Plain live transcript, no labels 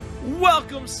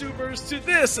Welcome, Supers, to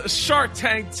this Shark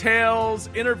Tank Tales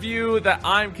interview that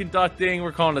I'm conducting.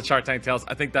 We're calling it Shark Tank Tales.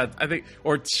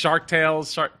 Or Shark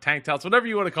Tales, Shark Tank Tales, whatever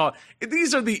you want to call it.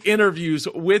 These are the interviews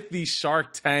with the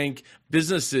Shark Tank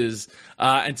businesses.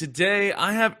 And today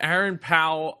I have Aaron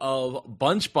Powell of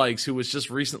Bunch Bikes, who was just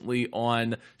recently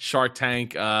on Shark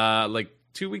Tank,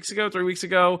 2 weeks ago, 3 weeks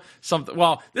ago, something.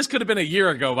 Well, this could have been a year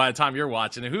ago by the time you're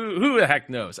watching it. Who the heck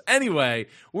knows? Anyway,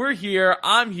 we're here.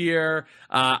 I'm here.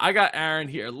 I got Aaron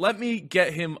here. Let me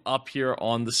get him up here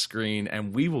on the screen,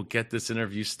 and we will get this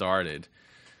interview started.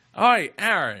 All right,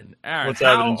 Aaron. What's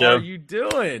happening, Joe? How are you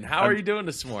doing? How are you doing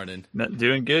this morning?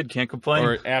 Doing good. Can't complain.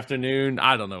 Or afternoon.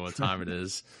 I don't know what time it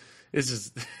is. It's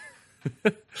just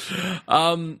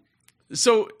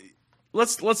so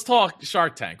let's talk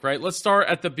Shark Tank, right? Let's start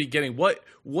at the beginning. What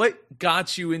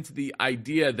got you into the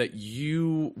idea that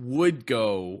you would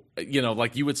go,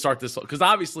 you would start this? Because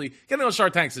obviously getting on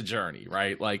Shark Tank's a journey,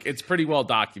 right? Like, it's pretty well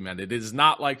documented. It is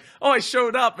not like, oh, I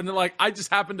showed up and then I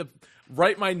just happened to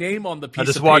write my name on the piece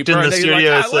of paper. I just walked in the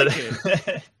studio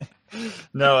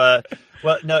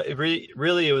and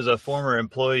really it was a former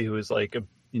employee who was like a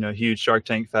huge Shark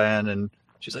Tank fan, and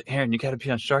she's like, Aaron, you got to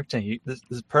be on Shark Tank. This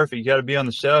is perfect. You got to be on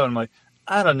the show. And I'm like,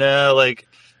 I don't know. Like,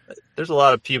 there's a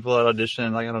lot of people at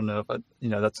audition. Like, I don't know if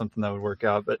that's something that would work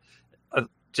out. But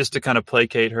just to kind of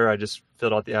placate her, I just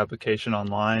filled out the application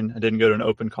online. I didn't go to an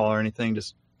open call or anything.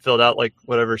 Just filled out like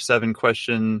whatever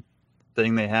 7-question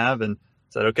thing they have, and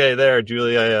said, okay, there,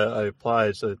 Julie, I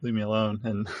applied. So leave me alone.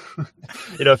 And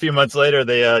a few months later,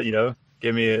 they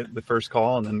gave me the first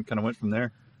call, and then kind of went from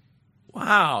there.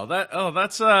 Wow,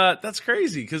 that's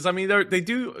crazy, because I mean they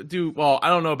do well. I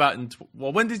don't know about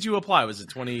when did you apply? Was it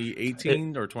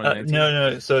 2018 or 2019?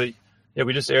 No. So yeah,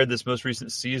 we just aired this most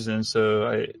recent season.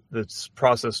 So this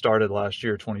process started last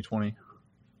year, 2020.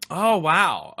 Oh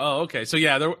wow. Oh okay. So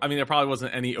yeah, there probably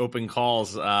wasn't any open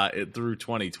calls through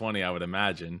 2020, I would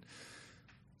imagine.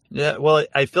 Yeah, well,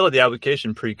 I filled out the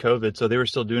application pre-COVID, so they were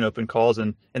still doing open calls.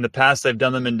 And in the past, they've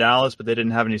done them in Dallas, but they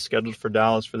didn't have any scheduled for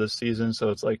Dallas for this season. So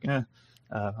it's like,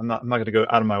 I'm not going to go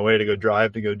out of my way to go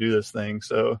drive to go do this thing.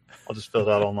 So I'll just fill it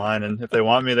out online, and if they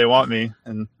want me, they want me.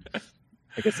 And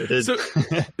I guess they did. So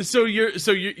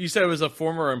you said it was a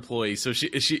former employee. So was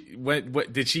she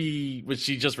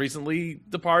just recently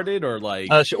departed, or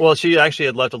like? She actually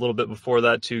had left a little bit before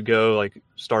that to go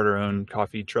start her own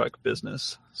coffee truck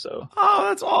business. So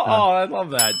that's all. I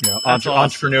love that.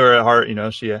 Entrepreneur at heart.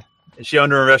 She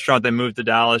owned her own restaurant. They moved to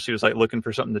Dallas. She was looking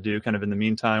for something to do kind of in the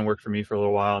meantime, worked for me for a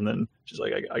little while. And then she's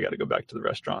like, I got to go back to the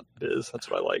restaurant biz. That's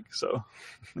what I like. So.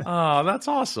 Oh, that's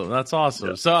awesome. That's awesome.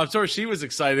 Yeah. So I'm sure she was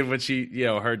excited when she,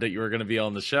 heard that you were going to be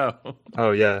on the show.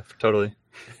 Oh yeah, totally.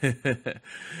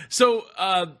 So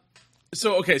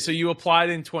you applied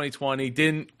in 2020,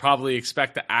 didn't probably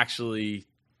expect to actually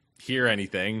hear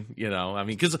anything,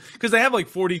 because they have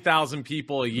 40,000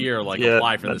 people a year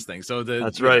apply for this thing. So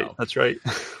that's right. That's right.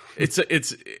 It's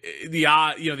the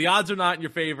odds are not in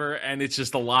your favor, and it's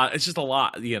just a lot. It's just a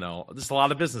lot, just a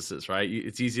lot of businesses, right?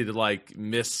 It's easy to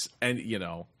miss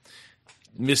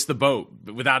the boat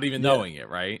without even knowing it,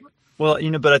 right? Well,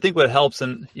 but I think what helps,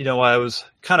 and why I was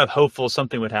kind of hopeful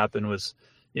something would happen was,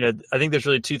 I think there's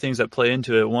really two things that play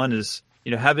into it. One is,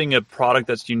 having a product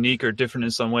that's unique or different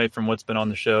in some way from what's been on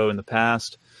the show in the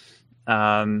past,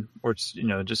 or it's,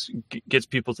 just gets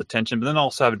people's attention, but then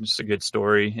also having just a good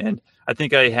story. And I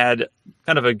think I had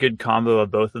kind of a good combo of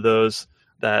both of those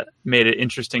that made it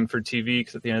interesting for TV,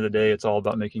 because at the end of the day, it's all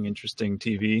about making interesting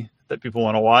TV that people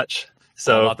want to watch.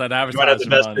 So about that you might have the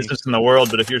best business in the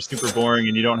world, but if you're super boring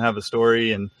and you don't have a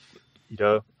story, and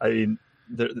you're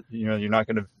not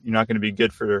going to be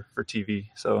good for TV.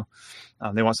 So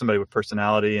they want somebody with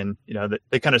personality, and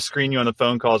they kind of screen you on the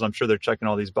phone calls. I'm sure they're checking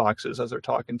all these boxes as they're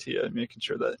talking to you, making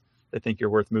sure that they think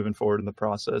you're worth moving forward in the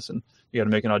process. And you got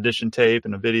to make an audition tape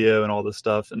and a video and all this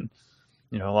stuff, and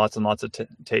lots and lots of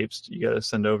tapes you got to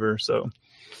send over. So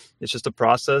it's just a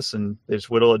process, and they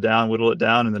just whittle it down,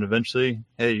 and then eventually,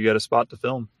 hey, you got a spot to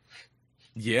film.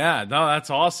 Yeah, no, that's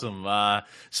awesome.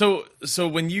 So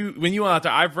when you went out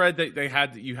there, I've read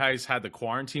that you guys had the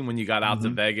quarantine when you got out to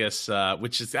Vegas,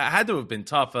 which had to have been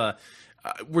tough.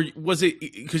 Was it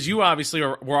because you obviously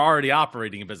were already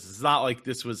operating a business? It's not like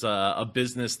this was a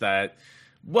business that,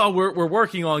 well, we're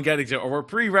working on getting to, or we're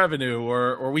pre-revenue,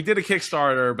 or we did a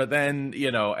Kickstarter, but then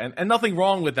and nothing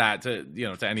wrong with that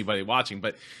to anybody watching,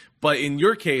 but in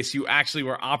your case, you actually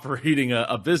were operating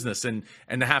a business, and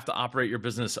to have to operate your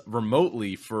business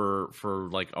remotely for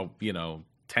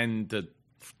 10 to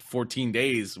 14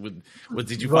 days.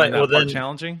 Did you find that part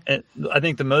challenging? I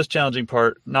think the most challenging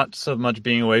part, not so much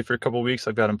being away for a couple of weeks.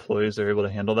 I've got employees that are able to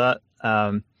handle that.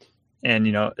 and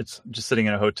it's just sitting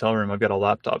in a hotel room. I've got a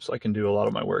laptop, so I can do a lot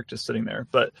of my work just sitting there.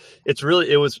 But it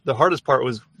was the hardest part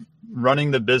was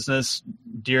running the business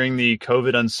during the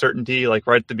COVID uncertainty. Like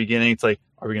right at the beginning, it's like,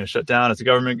 are we going to shut down? Is the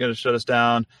government going to shut us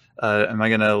down? Am I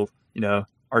going to,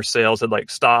 our sales had like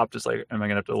stopped. It's like, am I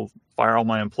going to have to fire all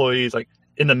my employees? Like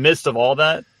in the midst of all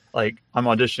that, like I'm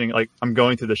auditioning, like I'm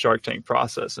going through the Shark Tank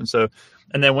process. And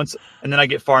then I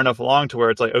get far enough along to where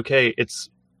it's like, okay, it's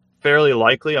fairly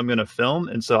likely I'm going to film.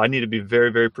 And so I need to be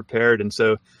very, very prepared. And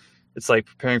so it's like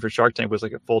preparing for Shark Tank was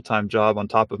like a full-time job on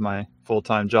top of my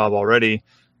full-time job already,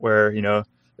 where,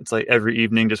 it's like every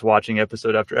evening just watching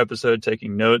episode after episode,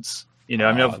 taking notes.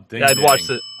 I'd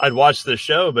watched the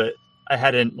show, but I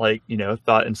hadn't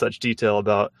thought in such detail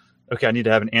about, okay, I need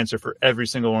to have an answer for every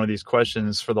single one of these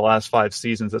questions for the last 5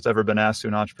 seasons that's ever been asked to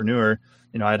an entrepreneur.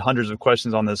 I had hundreds of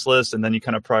questions on this list, and then you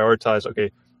kind of prioritize,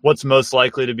 okay, what's most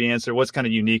likely to be answered? What's kind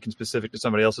of unique and specific to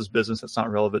somebody else's business that's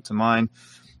not relevant to mine?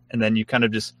 And then you kind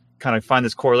of find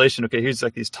this correlation. Okay, here's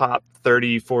like these top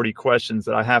 30, 40 questions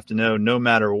that I have to know no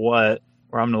matter what,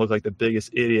 or I'm going to look like the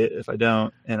biggest idiot if I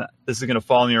don't. And this is going to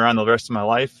follow me around the rest of my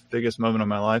life, biggest moment of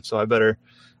my life. So I better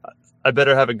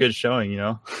have a good showing,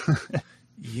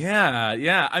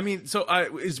 Yeah. I mean, so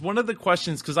is one of the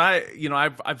questions, because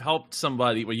I've helped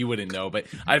somebody. Well, you wouldn't know, but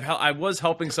I was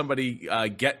helping somebody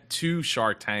get to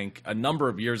Shark Tank a number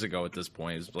of years ago. At this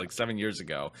point, it was like 7 years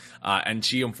ago, and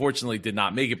she unfortunately did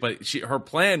not make it. But her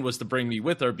plan was to bring me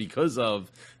with her because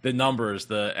of the numbers,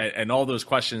 and all those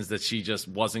questions that she just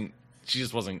wasn't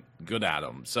good at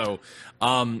them. So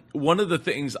one of the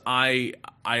things I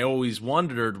always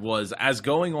wondered was, as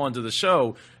going on to the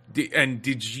show,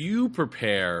 did you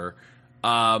prepare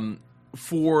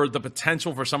for the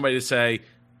potential for somebody to say,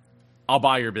 I'll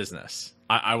buy your business,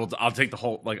 I'll take the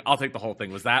whole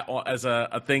thing? Was that as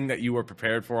a thing that you were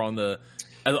prepared for of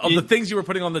the things you were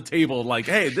putting on the table, like,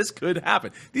 hey, this could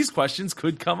happen, these questions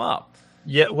could come up?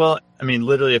 Yeah, well, I mean,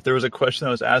 literally, if there was a question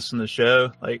that was asked on the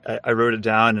show, like I wrote it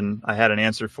down and I had an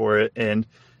answer for it. And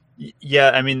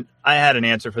yeah, I mean, I had an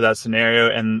answer for that scenario,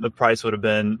 and the price would have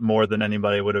been more than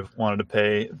anybody would have wanted to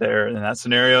pay there in that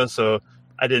scenario. So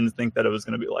I didn't think that it was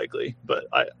going to be likely, but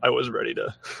I was ready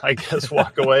to, I guess,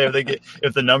 walk away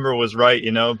if the number was right,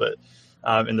 But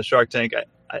in the Shark Tank,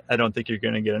 I don't think you're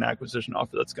going to get an acquisition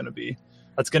offer that's going to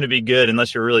be good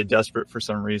unless you're really desperate for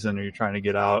some reason, or you're trying to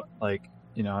get out,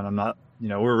 and I'm not,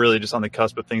 we're really just on the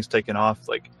cusp of things taking off.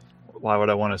 Like, why would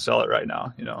I want to sell it right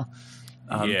now?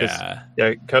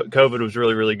 COVID was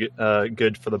really, really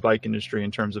good for the bike industry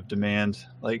in terms of demand.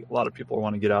 Like, a lot of people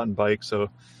want to get out and bike. So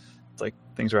it's like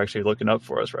things are actually looking up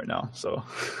for us right now. So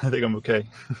I think I'm okay.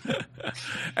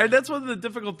 And that's one of the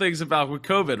difficult things about with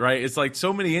COVID, right? It's like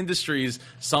so many industries,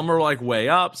 some are like way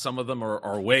up, some of them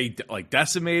are way like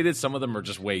decimated, some of them are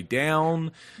just way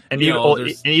down. And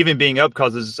even being up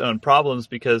causes its own problems,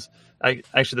 because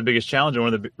actually the biggest challenge, and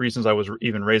one of the reasons I was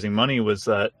even raising money, was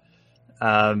that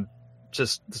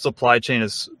just the supply chain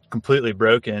is completely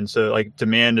broken. So like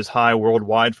demand is high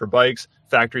worldwide for bikes.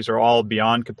 Factories are all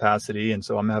beyond capacity. And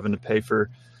so I'm having to pay for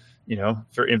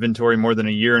inventory more than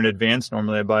a year in advance.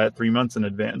 Normally I buy it 3 months in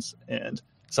advance, and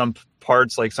some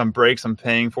parts, like some brakes, I'm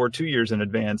paying for 2 years in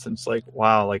advance. And it's like,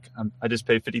 wow, like I just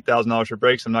paid $50,000 for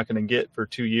brakes I'm not going to get for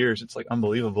 2 years. It's like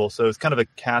unbelievable. So it's kind of a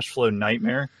cash flow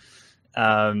nightmare.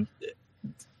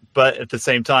 But at the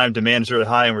same time, demand is really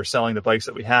high, and we're selling the bikes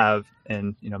that we have.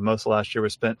 And, most of last year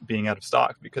was spent being out of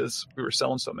stock because we were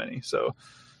selling so many. So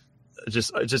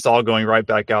just all going right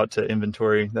back out to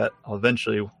inventory that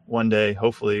eventually one day,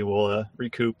 hopefully, will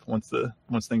recoup once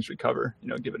things recover,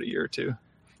 give it a year or two.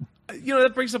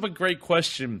 That brings up a great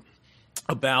question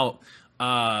about,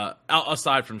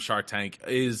 aside from Shark Tank,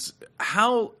 is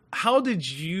how did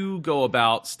you go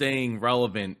about staying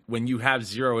relevant when you have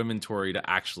zero inventory to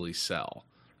actually sell?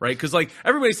 Right, because like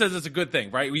everybody says it's a good thing,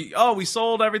 right? We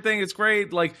sold everything, it's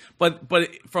great. Like, but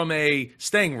from a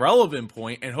staying relevant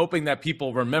point and hoping that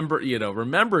people remember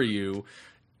you,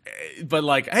 but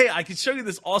like, hey, I can show you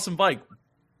this awesome bike,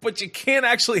 but you can't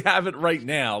actually have it right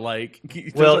now. Like,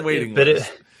 there's a waiting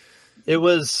list. It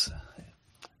was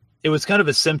kind of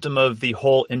a symptom of the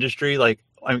whole industry. Like,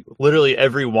 literally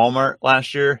every Walmart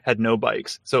last year had no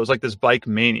bikes, so it was like this bike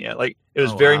mania. Like, it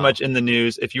was very much in the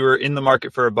news. If you were in the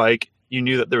market for a bike, you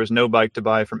knew that there was no bike to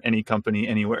buy from any company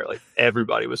anywhere. Like,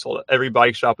 everybody was sold out. Every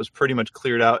bike shop was pretty much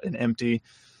cleared out and empty.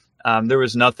 There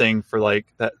was nothing for like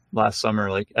that last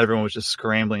summer. Like, everyone was just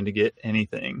scrambling to get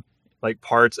anything, like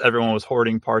parts. Everyone was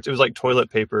hoarding parts. It was like toilet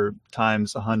paper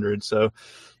times 100. So,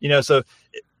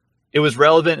 it was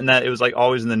relevant in that it was like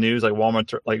always in the news, like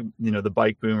Walmart, like, the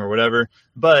bike boom or whatever.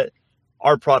 But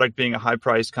our product being a high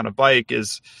priced kind of bike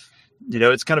is,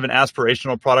 it's kind of an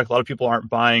aspirational product. A lot of people aren't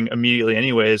buying immediately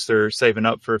anyways. They're saving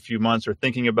up for a few months or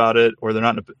thinking about it, or they're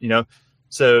not,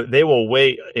 so they will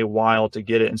wait a while to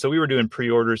get it. And so we were doing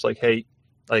pre-orders like, hey,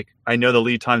 like I know the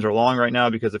lead times are long right now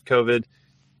because of COVID.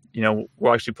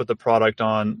 We'll actually put the product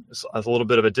on as a little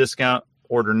bit of a discount.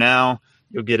 Order now,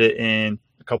 you'll get it in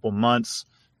a couple months.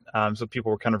 So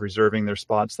people were kind of reserving their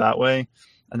spots that way.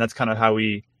 And that's kind of how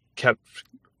we kept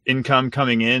income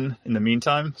coming in the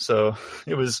meantime. So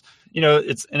it was,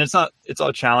 it's all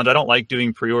a challenge. I don't like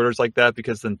doing pre-orders like that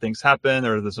because then things happen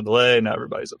or there's a delay and now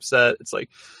everybody's upset. It's like,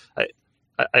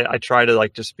 I try to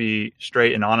like just be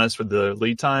straight and honest with the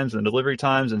lead times and delivery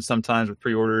times. And sometimes with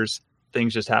pre-orders,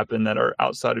 things just happen that are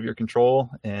outside of your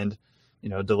control, and,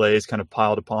 delays kind of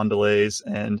piled upon delays.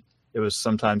 And it was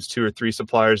sometimes 2 or 3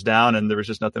 suppliers down and there was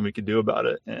just nothing we could do about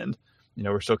it. And,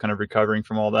 we're still kind of recovering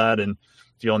from all that and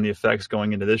feeling the effects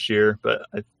going into this year. But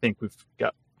I think we've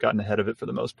gotten ahead of it for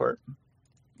the most part.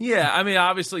 Yeah, I mean,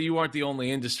 obviously you weren't the only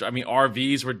industry. I mean,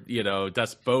 RVs were,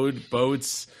 that's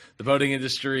boats, the boating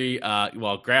industry,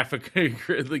 graphic,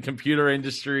 the computer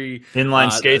industry.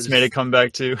 Inline skates made a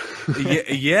comeback too.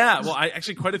 yeah. Well,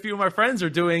 actually quite a few of my friends are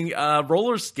doing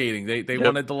roller skating. They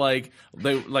wanted to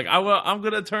I'm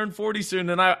going to turn 40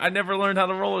 soon and I never learned how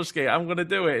to roller skate. I'm going to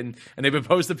do it. And they've been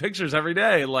posting pictures every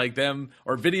day, like them,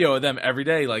 or video of them every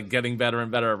day, like getting better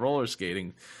and better at roller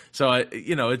skating. So, I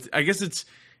guess it's,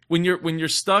 when you're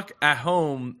stuck at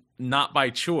home, not by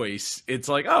choice, it's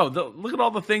like, look at all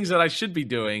the things that I should be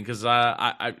doing, because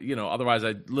I otherwise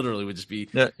I literally would just be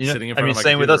sitting in front of my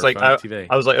same with us. Like I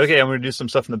was like, okay, I'm going to do some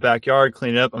stuff in the backyard,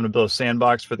 clean it up. I'm going to build a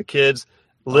sandbox for the kids.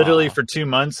 Literally for 2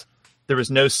 months, there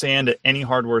was no sand at any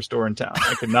hardware store in town.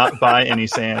 I could not buy any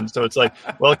sand. So it's like,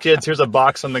 well, kids, here's a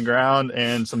box on the ground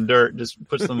and some dirt. Just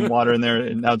put some water in there,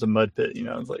 and now it's a mud pit.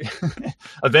 It's like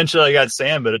eventually I got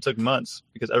sand, but it took months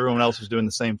because everyone else was doing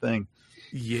the same thing.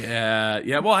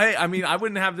 Yeah. Well, hey, I mean, I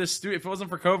wouldn't have this studio if it wasn't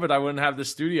for COVID. I wouldn't have this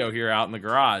studio here out in the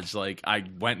garage. Like, I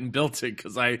went and built it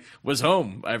because I was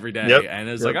home every day, and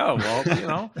it's like, oh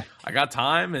well, I got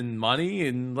time and money,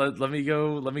 and let me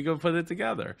go put it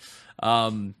together.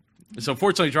 So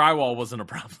fortunately, drywall wasn't a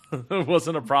problem. It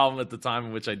wasn't a problem at the time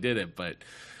in which I did it, but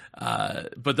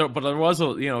there was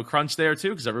a crunch there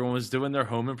too, because everyone was doing their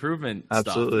home improvement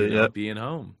stuff, being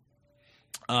home.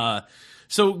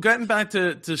 So getting back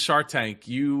to Shark Tank,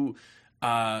 you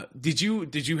did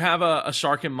you have a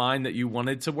shark in mind that you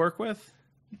wanted to work with?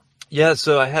 Yeah,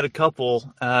 so I had a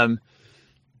couple.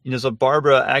 So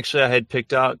Barbara, actually, I had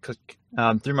picked out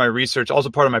through my research, also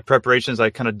part of my preparations. I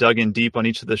kind of dug in deep on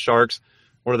each of the sharks.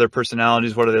 What are their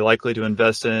personalities? What are they likely to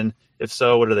invest in? If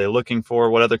so, what are they looking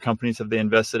for? What other companies have they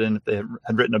invested in? If they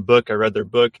had written a book, I read their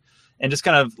book. And just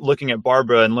kind of looking at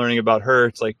Barbara and learning about her,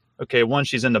 it's like, okay, one,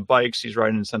 she's into bikes. She's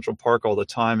riding in Central Park all the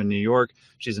time in New York.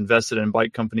 She's invested in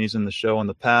bike companies in the show in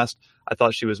the past. I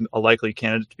thought she was a likely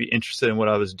candidate to be interested in what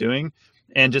I was doing.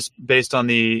 And just based on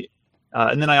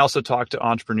and then I also talked to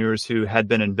entrepreneurs who had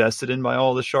been invested in by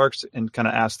all the sharks and kind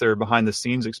of asked their behind the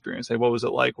scenes experience. Hey, what was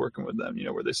it like working with them?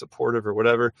 Were they supportive or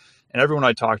whatever? And everyone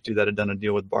I talked to that had done a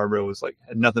deal with Barbara was like,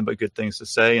 had nothing but good things to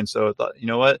say. And so I thought, you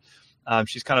know what?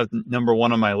 She's kind of number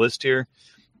one on my list here.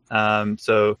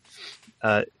 So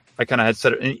I kind of had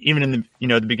said, even in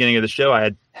the beginning of the show,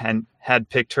 I had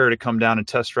picked her to come down and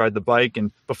test ride the bike.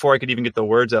 And before I could even get the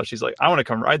words out, she's like, I want to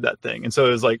come ride that thing. And so it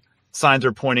was like signs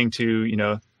are pointing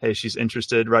to, hey, she's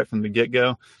interested right from the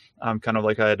get-go, kind of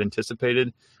like I had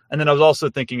anticipated. And then I was also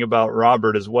thinking about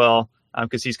Robert as well,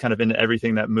 because he's kind of into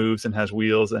everything that moves and has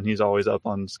wheels, and he's always up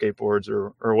on skateboards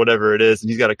or whatever it is. And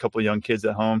he's got a couple of young kids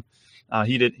at home.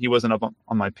 He wasn't up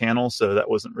on my panel, so that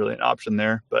wasn't really an option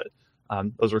there. But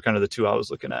those were kind of the two I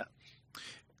was looking at.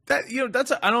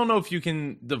 That I don't know if you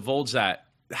can divulge that.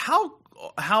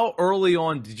 How early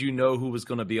on did you know who was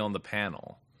going to be on the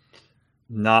panel?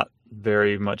 Not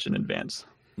very much in advance.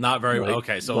 Not very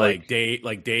okay. So like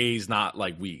days, not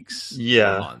like weeks.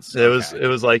 Yeah, or months. It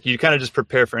was like you kind of just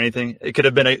prepare for anything. It could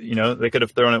have been they could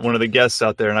have thrown one of the guests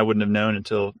out there, and I wouldn't have known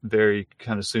until very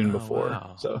kind of soon before.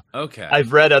 Wow. So okay,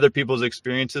 I've read other people's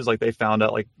experiences. Like they found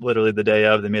out like literally the day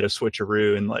of, they made a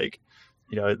switcheroo and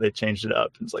they changed it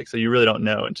up. And it's like, so you really don't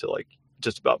know until like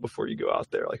just about before you go out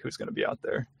there, like who's going to be out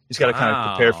there. You just got to kind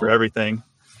of prepare for everything.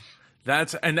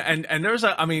 That's and there's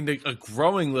a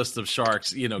growing list of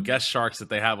sharks, guest sharks that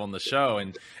they have on the show,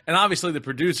 and obviously the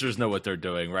producers know what they're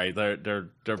doing, right?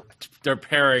 They're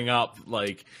pairing up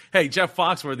like, hey, Jeff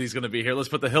Foxworthy's going to be here. Let's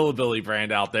put the Hillbilly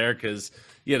brand out there because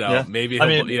maybe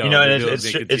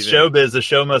it's showbiz. The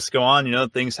show must go on.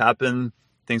 Things happen.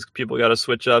 People got to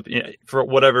switch up for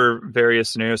whatever various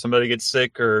scenarios. Somebody gets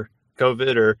sick or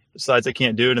COVID or decides they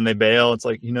can't do it and they bail. It's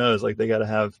like like they got to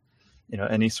have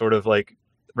any sort of like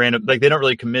random, like they don't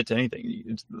really commit to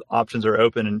anything. The options are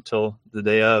open until the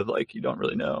day of, like, you don't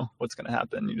really know what's going to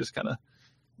happen. You just kind of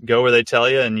go where they tell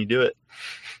you and you do it.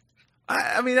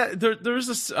 I mean, there's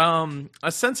this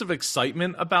a sense of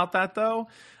excitement about that though,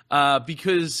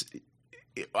 because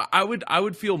I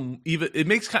would feel even it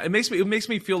makes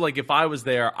me feel like if I was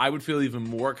there, I would feel even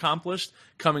more accomplished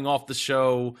coming off the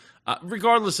show,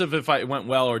 regardless of if it went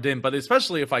well or didn't, but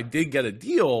especially if I did get a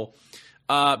deal,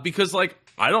 because like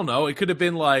I don't know, it could have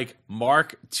been like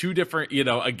Mark, two different,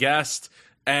 a guest,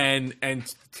 and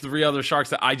three other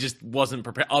sharks that I just wasn't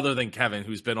prepared, other than Kevin,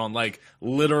 who's been on like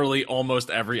literally almost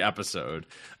every episode.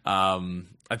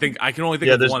 I think I can only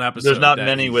think of one episode. There's not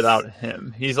many without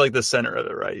him. He's like the center of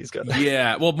it, right? He's got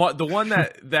well, the one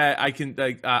that I can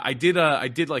like, I did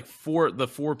like the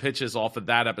four pitches off of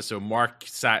that episode. Mark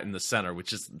sat in the center,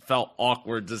 which just felt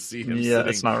awkward to see him sitting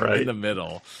it's not right. in the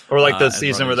middle. Or like the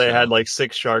season where they had like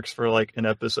 6 sharks for like an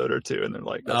episode or two, and they're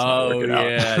like, that's not working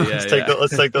out.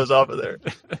 Let's take those off of there.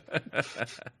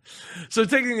 So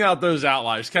taking out those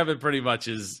outliers, Kevin pretty much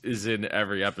is in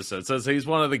every episode. So he's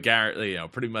one of the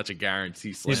pretty much a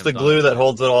guarantee. He's the glue that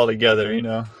holds it all together, He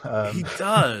does.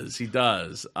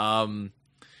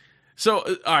 So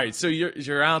all right, so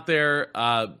you're out there.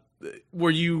 Did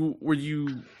you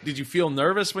feel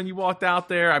nervous when you walked out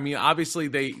there? I mean, obviously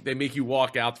they make you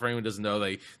walk out. For anyone who doesn't know,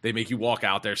 they make you walk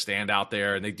out there, stand out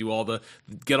there, and they do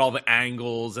get all the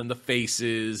angles and the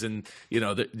faces, and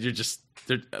you're just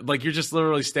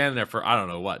literally standing there for, I don't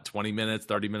know what, 20 minutes,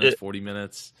 30 minutes, 40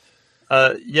 minutes.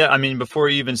 Yeah, I mean, before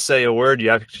you even say a word,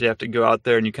 you actually have to go out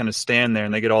there and you kind of stand there,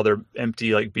 and they get all their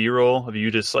empty like B-roll of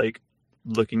you just like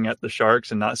looking at the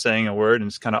sharks and not saying a word, and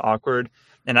it's kind of awkward.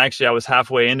 And actually, I was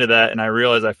halfway into that, and I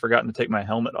realized I'd forgotten to take my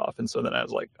helmet off, and so then I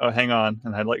was like, "Oh, hang on,"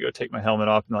 and I'd like go take my helmet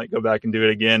off and like go back and do it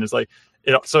again. It's like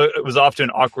so it was off to an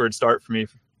awkward start for me,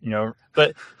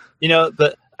 But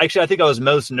actually, I think I was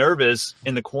most nervous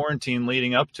in the quarantine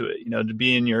leading up to it. To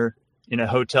be in a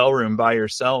hotel room by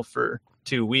yourself for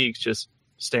 2 weeks, just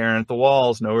staring at the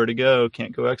walls, nowhere to go,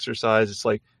 can't go exercise. It's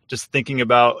like just thinking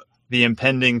about the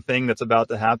impending thing that's about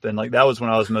to happen. Like that was when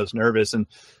I was most nervous. And,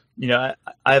 I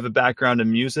have a background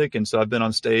in music, and so I've been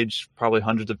on stage probably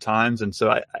hundreds of times. And so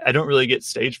I don't really get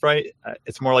stage fright.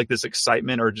 It's more like this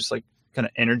excitement or just like kind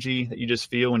of energy that you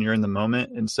just feel when you're in the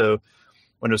moment. And so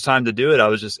when it was time to do it, I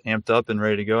was just amped up and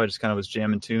ready to go. I just kind of was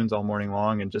jamming tunes all morning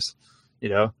long and just,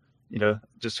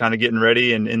 just kind of getting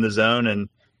ready and in the zone. And,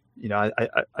 I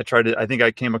tried to, I think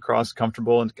I came across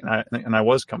comfortable and I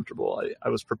was comfortable. I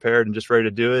was prepared and just ready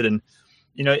to do it. And,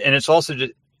 and it's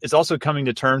also coming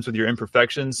to terms with your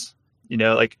imperfections,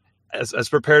 like as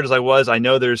prepared as I was, I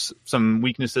know there's some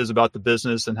weaknesses about the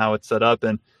business and how it's set up.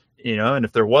 And, and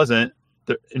if there wasn't,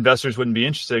 the investors wouldn't be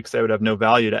interested because they would have no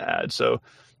value to add. So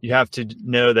you have to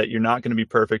know that you're not going to be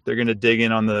perfect. They're going to dig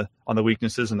in on the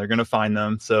weaknesses and they're going to find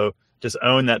them. So just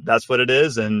own that that's what it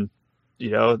is. And,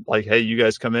 like, hey, you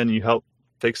guys come in and you help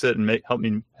fix it and help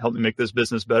me make this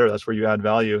business better. That's where you add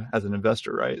value as an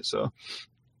investor, right? So,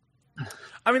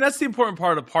 I mean, that's the important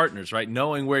part of partners, right?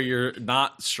 Knowing where you're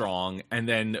not strong and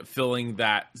then filling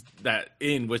that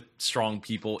in with strong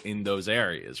people in those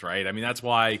areas, right? I mean, that's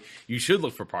why you should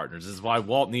look for partners. This is why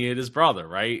Walt needed his brother,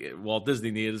 right? Walt Disney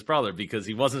needed his brother because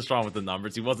he wasn't strong with the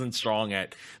numbers. He wasn't strong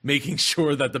at making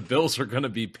sure that the bills are going to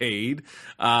be paid,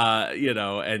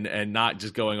 and not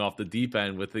just going off the deep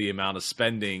end with the amount of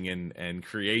spending and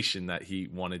creation that he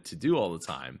wanted to do all the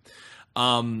time.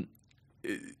 I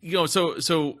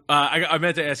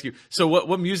meant to ask you. So,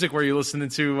 what music were you listening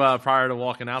to prior to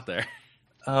walking out there?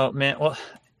 Oh man, well,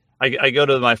 I go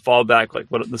to my fallback, like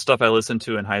the stuff I listened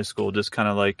to in high school, just kind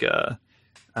of like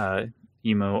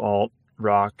emo alt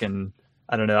rock, and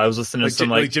I don't know. I was listening to some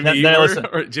like Jimmy Eat World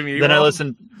or Jimmy Eat World? Then I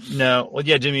listened,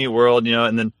 Jimmy Eat World,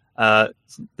 and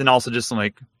then also just some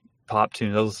like pop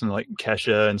tunes. I was listening to like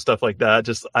Kesha and stuff like that.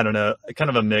 Just I don't know, kind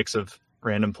of a mix of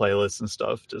random playlists and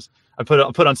stuff. Just I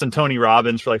put on some Tony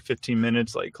Robbins for like 15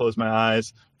 minutes, like close my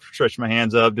eyes, stretch my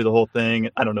hands up, do the whole thing.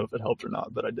 I don't know if it helped or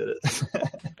not, but I did it.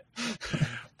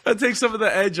 That takes some of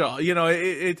the edge off.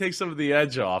 It takes some of the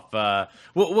edge off.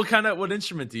 What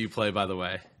instrument do you play, by the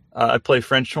way? I play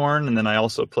French horn, and then I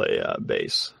also play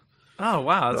bass. Oh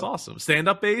wow, that's awesome!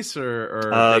 Stand-up bass or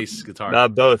bass guitar?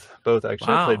 Both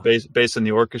actually. Wow. I played bass in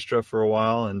the orchestra for a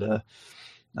while, and I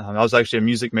was actually a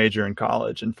music major in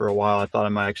college, and for a while I thought I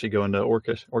might actually go into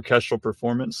orchestral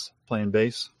performance playing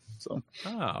bass. So,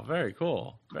 very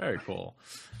cool, very cool.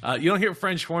 You don't hear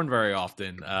French horn very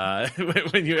often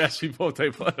when you ask people what they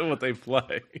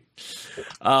play.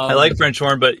 I like French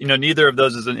horn, but neither of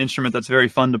those is an instrument that's very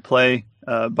fun to play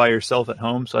by yourself at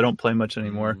home, so I don't play much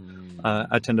anymore.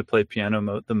 I tend to play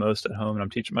piano the most at home, and I'm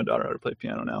teaching my daughter how to play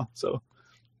piano now. So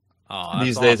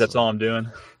these days, that's all I'm doing.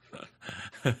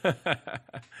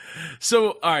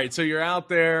 So, all right. So you're out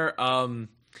there,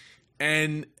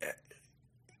 and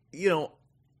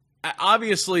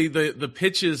obviously the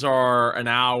pitches are an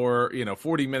hour,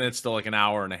 40 minutes to like an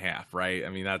hour and a half, right? I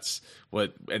mean, that's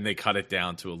and they cut it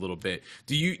down to a little bit.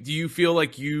 Do you feel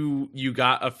like you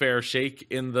got a fair shake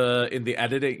in the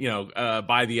editing,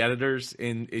 by the editors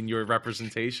in your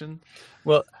representation?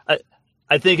 Well,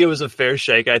 I think it was a fair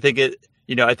shake. I think it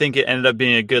ended up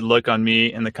being a good look on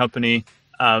me and the company.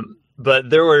 But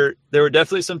there were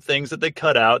definitely some things that they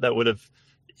cut out that would have,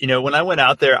 when I went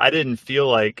out there, I didn't feel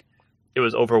like it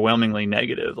was overwhelmingly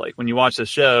negative. Like when you watch the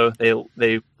show,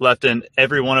 they left in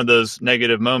every one of those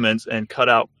negative moments and cut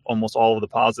out almost all of the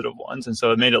positive ones. And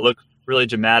so it made it look really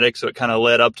dramatic. So it kind of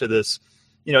led up to this,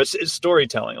 it's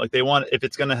storytelling. Like if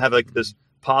it's going to have like this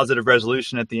positive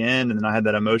resolution at the end, and then I had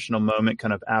that emotional moment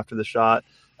kind of after the shot.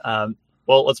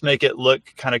 Well, let's make it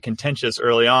look kind of contentious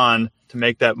early on to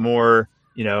make that more,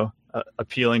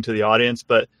 appealing to the audience.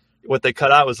 But what they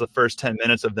cut out was the first 10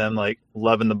 minutes of them like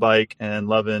loving the bike and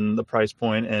loving the price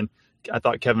point. And I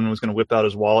thought Kevin was going to whip out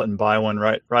his wallet and buy one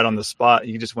right on the spot.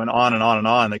 He just went on and on and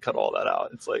on. They cut all that out.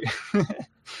 It's like,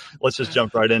 let's just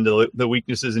jump right into the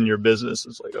weaknesses in your business.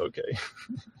 It's like, okay.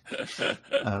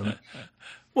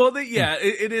 Well,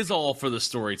 it is all for the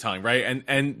storytelling, right?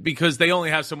 And because they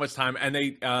only have so much time, and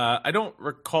they, I don't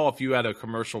recall if you had a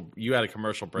commercial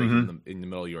break in the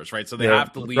middle of yours, right? So they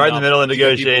have to lead right in the middle of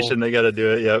negotiation. They got to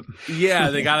do it. Yep. Yeah,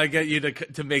 they got to get you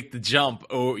to make the jump,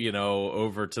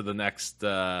 over to the next,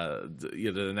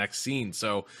 the next scene.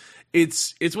 So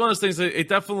it's one of those things that it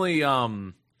definitely,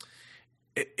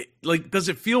 like, does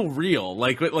it feel real?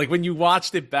 Like when you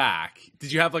watched it back,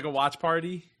 did you have like a watch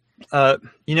party?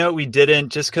 We didn't,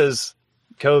 just because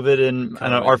COVID and I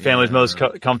know our family's most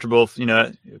comfortable.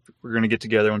 We're going to get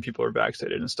together when people are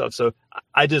vaccinated and stuff. So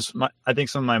I think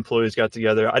some of my employees got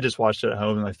together. I just watched it at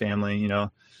home with my family,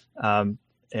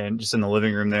 and just in the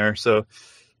living room there. So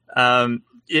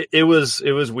it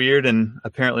was weird. And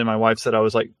apparently my wife said I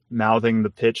was like mouthing the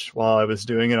pitch while I was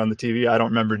doing it on the TV. I don't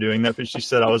remember doing that, but she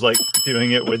said I was like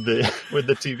doing it with the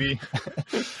TV.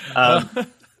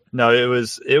 No, it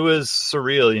was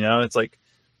surreal. It's like,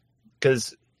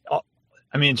 because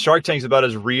Shark Tank's about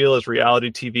as real as reality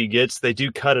TV gets. They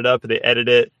do cut it up, they edit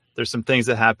it. There's some things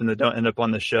that happen that don't end up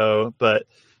on the show, but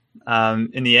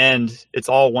in the end, it's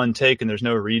all one take and there's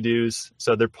no redos.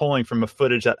 So they're pulling from a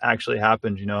footage that actually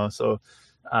happened, So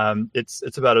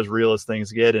it's about as real as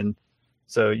things get. And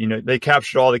so, they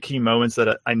captured all the key moments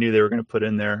that I knew they were going to put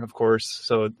in there, of course.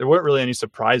 So there weren't really any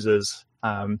surprises.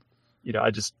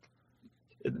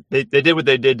 They did what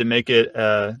they did to make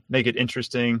it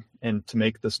interesting and to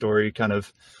make the story kind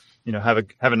of, have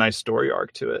a nice story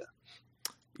arc to it.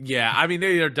 Yeah,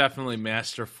 they are definitely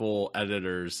masterful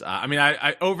editors.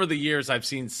 I over the years I've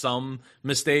seen some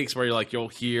mistakes where you'll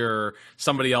hear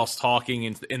somebody else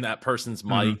talking in that person's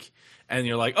mic, and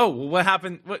you're like, oh, well, what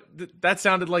happened? What that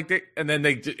sounded like? And then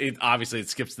obviously it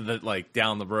skips to the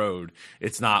down the road.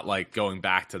 It's not like going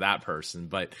back to that person,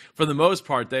 but for the most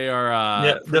part, they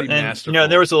are pretty masterful.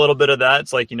 There was a little bit of that.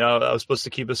 It's like I was supposed to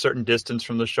keep a certain distance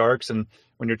from the sharks, and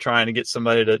when you're trying to get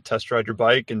somebody to test ride your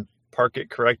bike and park it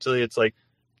correctly, it's like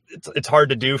it's hard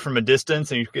to do from a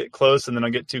distance, and you get close, and then I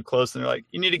get too close, and they're like,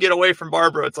 you need to get away from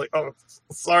Barbara. It's like, oh,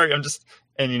 sorry, I'm just.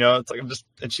 And it's like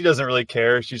and she doesn't really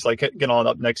care. She's like getting all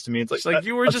up next to me. It's like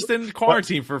you were just in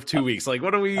quarantine for 2 weeks. Like,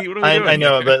 what are we doing? I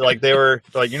know, but like they were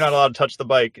like, you're not allowed to touch the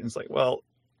bike. And it's like, well,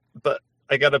 but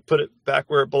I got to put it back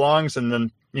where it belongs. And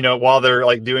then while they're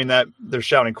like doing that, they're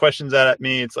shouting questions at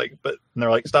me. It's like, and they're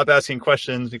like, stop asking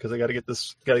questions because I got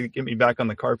to get me back on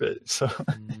the carpet. So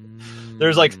there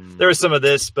was some of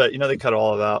this, but they cut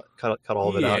all of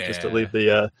it out just to leave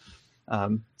the.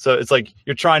 So it's like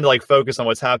you're trying to like focus on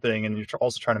what's happening, and you're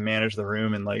also trying to manage the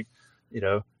room, and like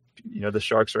the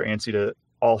sharks are antsy to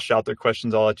all shout their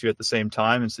questions all at you at the same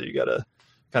time, and so you got to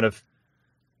kind of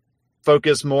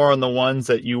focus more on the ones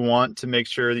that you want to make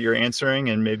sure that you're answering,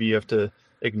 and maybe you have to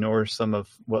ignore some of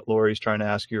what Lori's trying to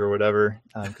ask you or whatever,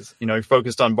 because you're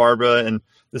focused on Barbara, and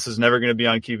this is never going to be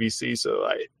on QVC, so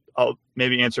I'll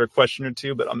maybe answer a question or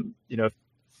two, but I'm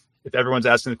if everyone's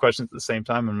asking the questions at the same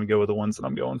time, I'm going to go with the ones that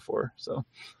I'm going for. So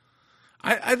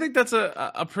I think that's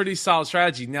a pretty solid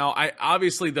strategy. Now,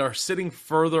 obviously they're sitting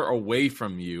further away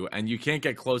from you, and you can't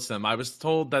get close to them. I was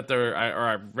told that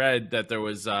I read that there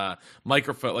was a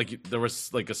microphone, like there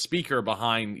was like a speaker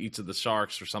behind each of the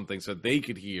sharks or something, so they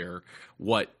could hear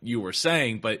what you were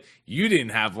saying. But you didn't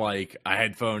have like a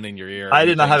headphone in your ear. I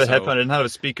did not have a headphone. I didn't have a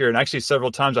speaker, and actually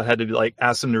several times I had to like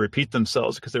ask them to repeat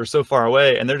themselves because they were so far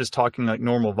away, and they're just talking like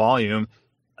normal volume.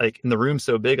 Like in the room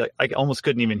so big, like I almost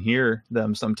couldn't even hear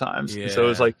them sometimes. Yeah. So it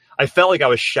was like I felt like I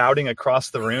was shouting across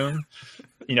the room,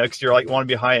 because you're like want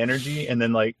to be high energy, and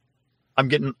then like I'm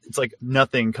getting it's like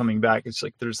nothing coming back. It's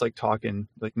like they're just like talking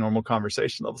like normal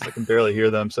conversation levels. I can barely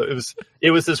hear them. So it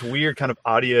was this weird kind of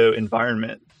audio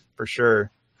environment for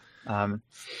sure.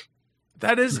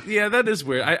 That is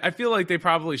weird. I feel like they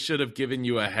probably should have given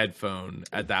you a headphone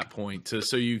at that point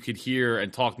so you could hear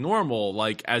and talk normal,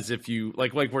 like as if you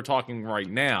like we're talking right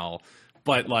now,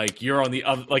 but like you're on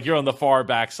the far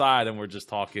back side and we're just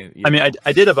talking. I mean,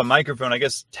 I did have a microphone. I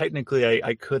guess technically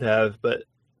I could have, but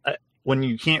when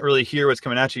you can't really hear what's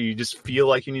coming at you, you just feel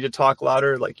like you need to talk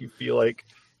louder. Like you feel like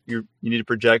you need to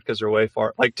project because they're way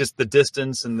far, like just the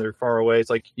distance and they're far away. It's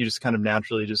like you just kind of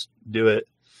naturally just do it.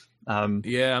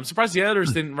 Yeah, I'm surprised the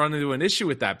editors didn't run into an issue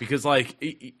with that because, like,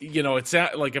 it's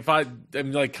like if I'm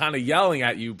like kind of yelling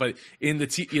at you, but in the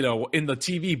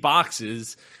TV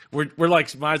boxes, we're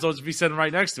like might as well just be sitting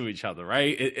right next to each other,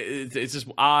 right? It's just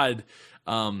odd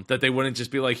that they wouldn't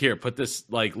just be like, here, put this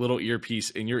like little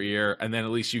earpiece in your ear, and then at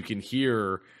least you can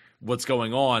hear what's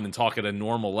going on and talk at a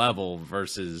normal level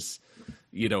versus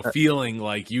feeling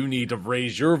like you need to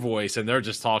raise your voice and they're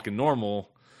just talking normal.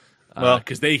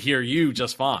 Because they hear you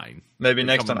just fine. Maybe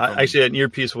next time. Actually, an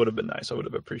earpiece would have been nice. I would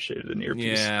have appreciated an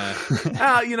earpiece. Yeah.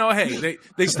 Hey,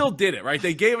 they still did it, right?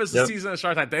 They gave us the season of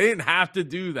Shark Tank. They didn't have to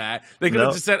do that. They could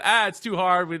have just said, it's too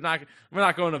hard. We're not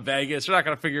going to Vegas. We're not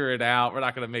going to figure it out. We're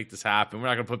not going to make this happen. We're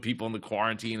not going to put people in the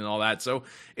quarantine and all that. So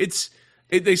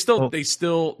they still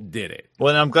did it.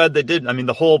 Well, and I'm glad they did. I mean,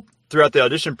 throughout the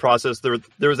audition process, there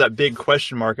was that big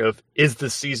question mark of, is the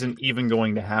season even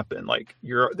going to happen? Like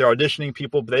they're auditioning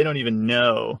people, but they don't even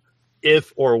know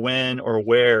if or when or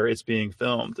where it's being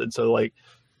filmed. And so like,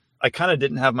 I kind of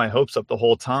didn't have my hopes up the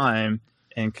whole time,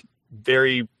 and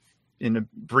in a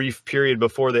brief period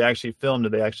before they actually filmed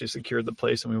it, they actually secured the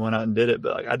place and we went out and did it.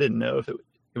 But like, I didn't know if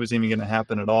it was even going to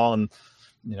happen at all. And,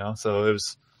 so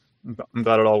I'm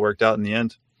glad it all worked out in the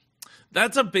end.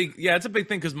 It's a big thing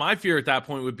because my fear at that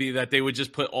point would be that they would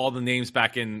just put all the names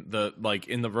back in the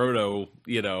roto,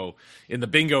 in the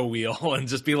bingo wheel and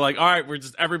just be like, all right,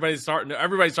 everybody's starting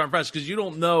fresh because you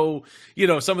don't know,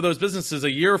 some of those businesses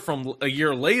a year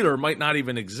later might not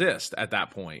even exist at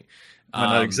that point. Might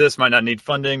not exist, might not need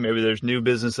funding. Maybe there's new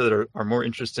businesses that are more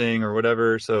interesting or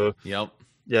whatever. So yeah,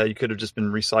 you could have just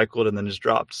been recycled and then just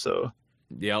dropped. So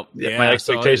my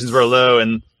expectations were low,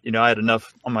 and I had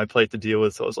enough on my plate to deal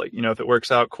with. So I was like, if it works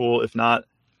out, cool. If not,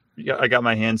 I got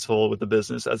my hands full with the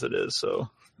business as it is. So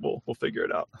we'll figure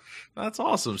it out. That's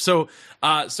awesome. So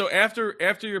after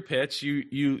your pitch,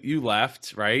 you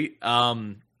left, right?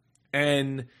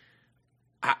 And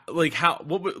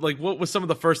what was some of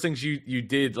the first things you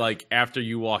did like after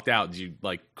you walked out? Did you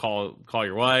like call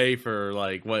your wife or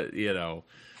like what?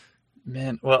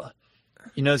 Man, well,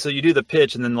 so you do the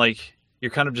pitch and then like you're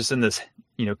kind of just in this,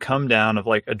 come down of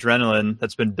like adrenaline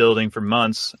that's been building for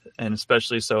months, and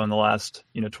especially so in the last,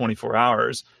 24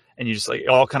 hours. And you just like, it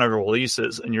all kind of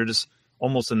releases and you're just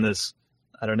almost in this,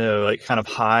 I don't know, like kind of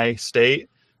high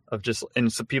state of just,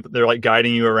 and some people, they're like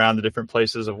guiding you around the different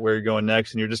places of where you're going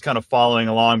next. And you're just kind of following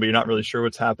along, but you're not really sure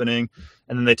what's happening.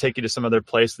 And then they take you to some other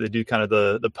place. They do kind of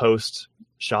the post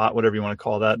shot, whatever you want to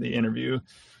call that, the interview.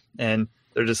 And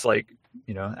they're just like,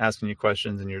 asking you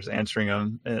questions and you're just answering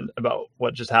them and about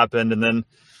what just happened. And then,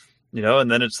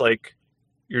 and then it's like,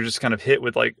 you're just kind of hit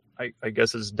with like, I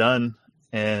guess it's done.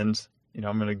 And,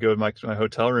 I'm going to go to my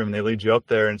hotel room, and they lead you up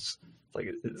there and it's like,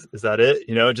 is that it?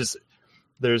 Just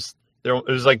there's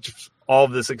like all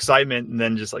of this excitement and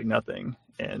then just like nothing.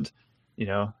 And,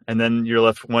 and then you're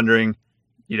left wondering,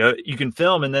 you can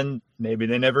film and then maybe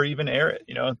they never even air it.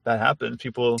 That happens.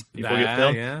 People get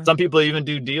filmed. Yeah. Some people even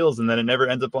do deals and then it never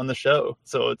ends up on the show.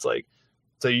 So it's like,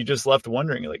 so you just left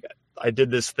wondering, like, I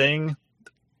did this thing.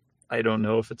 I don't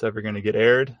know if it's ever going to get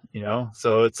aired,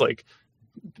 So it's like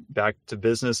back to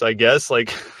business, I guess.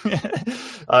 Like,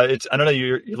 I don't know.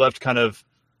 You left kind of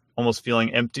almost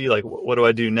feeling empty. Like, what do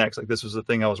I do next? Like, this was the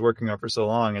thing I was working on for so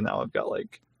long, and now I've got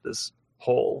like this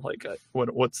hole. Like,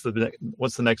 what's the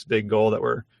next big goal that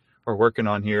we're working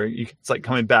on here? It's like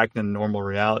coming back to normal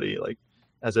reality, like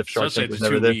as if Shark Tank was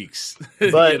never there. Weeks.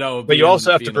 But but you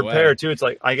also have to prepare too. It's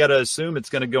like I got to assume it's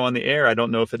going to go on the air. I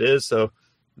don't know if it is, so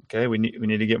okay, we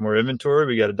need to get more inventory.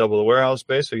 We got to double the warehouse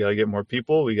space. We got to get more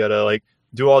people. We got to like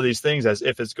do all these things as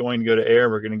if it's going to go to air.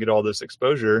 We're going to get all this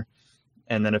exposure.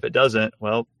 And then if it doesn't,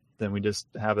 well, then we just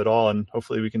have it all, and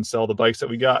hopefully we can sell the bikes that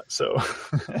we got. So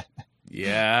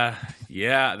yeah,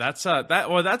 that's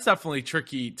that's definitely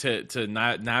tricky to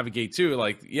navigate too.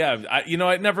 Like, yeah,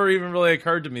 it never even really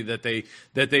occurred to me that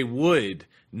they would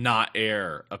not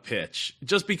air a pitch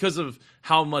just because of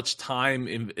how much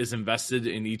time is invested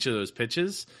in each of those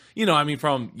pitches. I mean,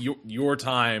 from your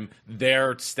time,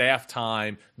 their staff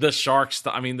time, the Sharks.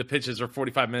 I mean, the pitches are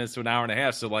 45 minutes to an hour and a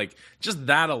half. So, like, just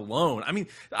that alone. I mean,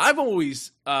 I've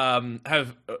always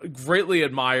have greatly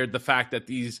admired the fact that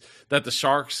the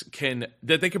Sharks can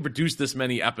produce this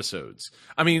many episodes.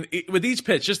 I mean, with each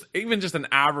pitch, even just an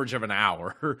average of an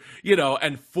hour,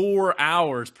 and 4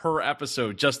 hours per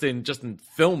episode just in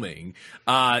filming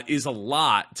is a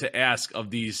lot to ask of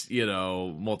these,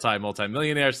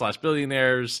 multi-millionaires /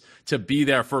 billionaires to be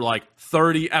there for like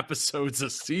 30 episodes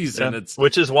a season. Yeah.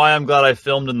 Which is why I'm glad I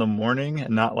filmed in the morning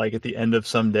and not like at the end of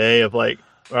some day of like,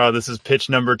 oh, this is pitch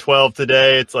number 12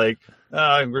 today. It's like,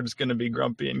 we're just going to be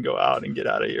grumpy and go out and get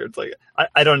out of here. It's like,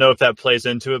 I don't know if that plays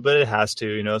into it, but it has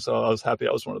to, so I was happy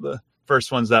I was one of the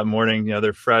first ones that morning.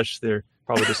 They're fresh. They're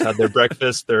probably just had their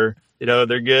breakfast. They're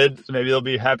good. So maybe they'll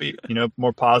be happy,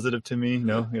 more positive to me.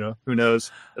 Who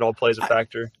knows? It all plays a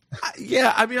factor.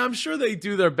 Yeah, I mean, I'm sure they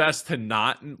do their best to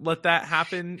not let that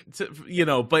happen.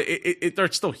 But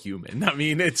they're still human. I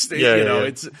mean, it's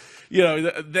they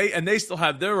still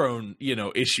have their own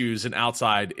issues and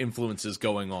outside influences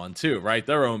going on too, right?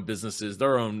 Their own businesses,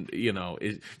 their own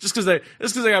just because they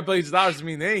got billions of dollars, doesn't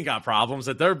mean they ain't got problems.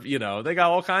 That they're they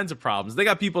got all kinds of problems. They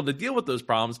got people to deal with those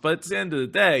problems, but at the end of the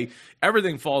day,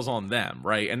 everything falls on them,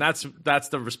 right? And that's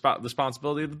the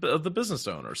responsibility of the business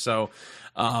owner. So.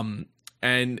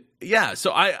 And yeah,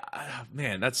 so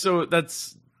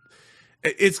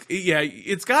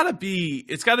it's gotta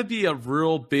be a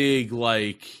real big,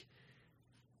 like,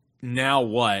 now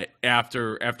what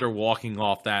after walking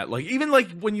off that, like, even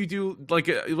like when you do like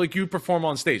you perform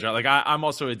on stage, right? Like I'm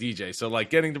also a DJ, so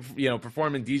like getting to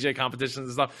perform in DJ competitions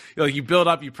and stuff, like you build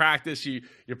up, you practice,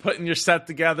 you're putting your set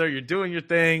together, you're doing your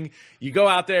thing, you go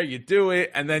out there, you do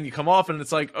it, and then you come off and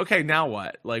it's like, okay, now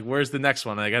what? Like, where's the next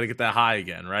one? I got to get that high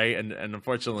again, right? And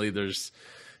unfortunately there's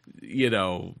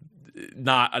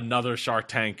not another Shark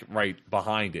Tank right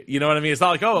behind it. You know what I mean? It's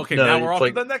not like, oh, okay, now we're off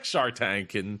to the next Shark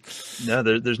Tank. And no,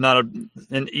 there's not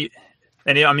and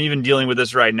I'm even dealing with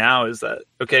this right now, is that,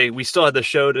 okay, we still had the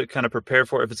show to kind of prepare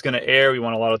for. If it's going to air, we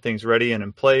want a lot of things ready and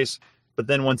in place. But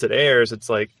then once it airs, it's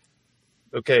like,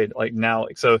 okay, like now,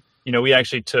 so, we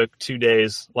actually took 2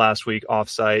 days last week off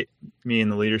site, me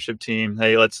and the leadership team.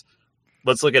 Hey, let's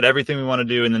look at everything we want to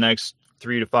do in the next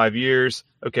 3 to 5 years.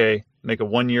 Okay, make a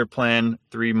 1-year plan,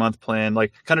 3-month plan,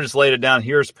 like kind of just laid it down.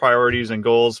 Here's priorities and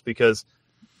goals, because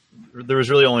there was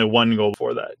really only one goal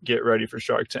before that: get ready for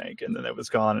Shark Tank. And then it was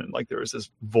gone. And like, there was this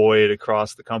void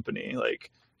across the company. Like,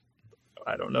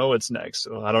 I don't know what's next.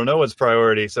 So I don't know what's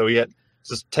priority. So we had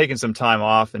just taken some time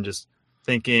off and just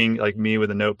thinking, like me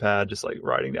with a notepad, just like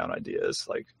writing down ideas.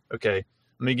 Like, okay, let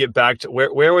me get back to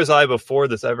where was I before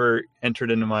this ever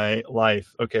entered into my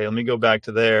life? Okay, let me go back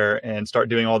to there and start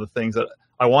doing all the things that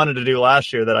I wanted to do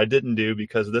last year that I didn't do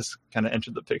because this kind of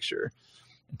entered the picture,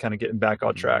 and kind of getting back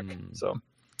on track. So,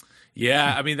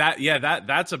 yeah, I mean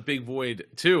that's a big void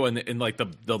too, and like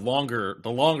the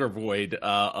longer void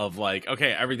of like,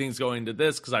 okay, everything's going to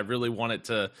this because I really want it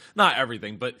to, not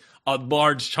everything, but a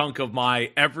large chunk of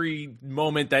my every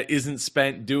moment that isn't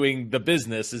spent doing the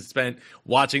business is spent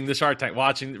watching the Shark Tank,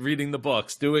 reading the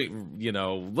books, doing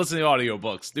listening to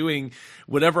audiobooks, doing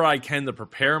whatever I can to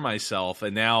prepare myself,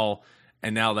 and now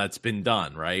that's been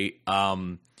done, right?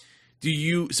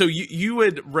 You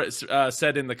had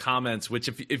said in the comments, which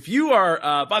if you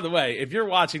are, by the way, if you're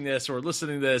watching this or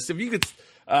listening to this, if you could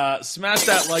smash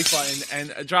that like button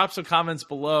and drop some comments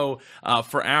below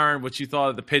for Aaron, what you thought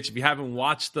of the pitch. If you haven't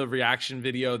watched the reaction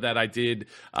video that I did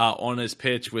on his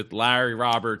pitch with Larry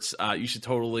Roberts, you should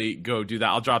totally go do that.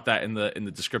 I'll drop that in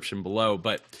the description below.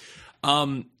 But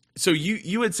so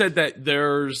you had said that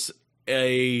there's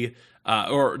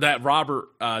or that Robert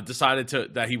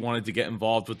decided that he wanted to get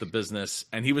involved with the business,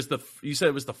 and you said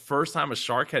it was the first time a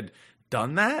shark had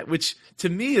done that, which to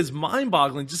me is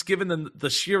mind-boggling, just given the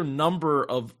sheer number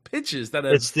of pitches that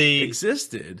have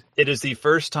existed. It is the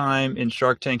first time in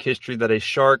Shark Tank history that a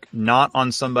shark not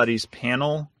on somebody's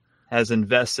panel has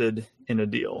invested in a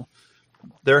deal.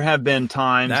 There have been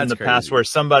times in the past where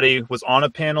somebody was on a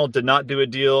panel, did not do a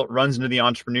deal, runs into the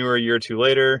entrepreneur a year or two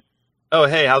later. Oh,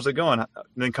 hey, how's it going? And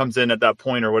then comes in at that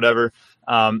point or whatever.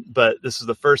 But this is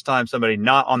the first time somebody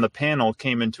not on the panel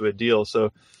came into a deal.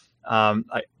 So,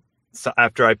 so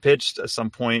after I pitched at some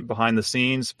point behind the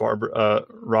scenes,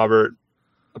 Robert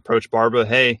approached Barbara.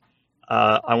 Hey,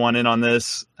 I want in on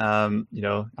this. I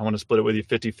want to split it with you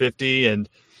 50-50. And,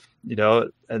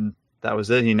 and that was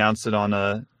it. He announced it on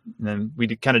and then we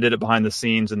kind of did it behind the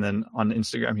scenes. And then on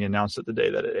Instagram, he announced it the day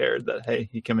that it aired that, hey,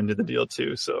 he came into the deal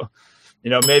too. So,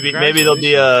 maybe there'll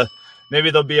be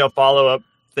a follow-up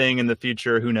thing in the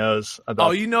future. Who knows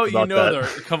about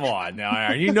that. Come on now,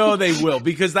 Aaron. They will,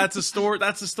 because that's a story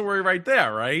right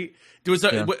there, right?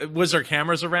 Was there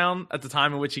cameras around at the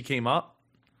time in which he came up?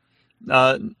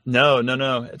 No.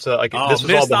 It's this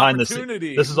was all behind the scenes.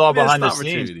 This is all behind the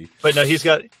scenes. But no, he's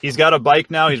got a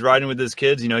bike now. He's riding with his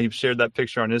kids. He shared that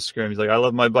picture on Instagram. He's like, I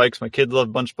love my bikes. My kids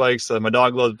love bunch bikes. My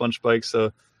dog loves bunch bikes.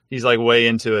 So he's like way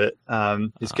into it.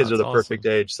 His kids are the perfect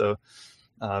age. So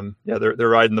they're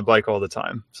riding the bike all the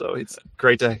time. So it's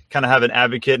great to kind of have an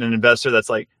advocate and an investor that's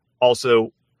like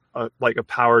also like a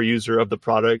power user of the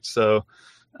product. So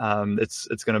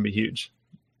it's going to be huge.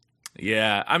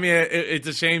 Yeah, I mean, it's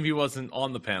a shame he wasn't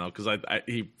on the panel, because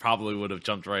he probably would have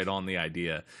jumped right on the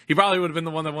idea. He probably would have been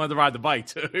the one that wanted to ride the bike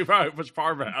too. He probably pushed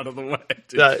Barbara out of the way.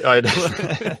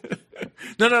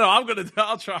 No,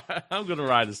 I'll try. I'm gonna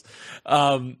ride this,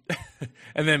 and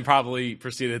then probably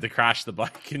proceeded to crash the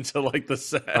bike into like the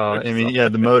set.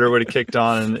 The motor would have kicked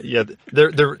on, and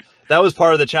that was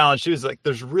part of the challenge. She was like,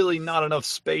 "There's really not enough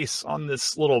space on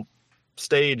this little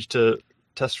stage to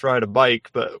test ride a bike,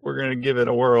 but we're going to give it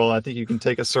a whirl. I think you can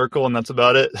take a circle, and that's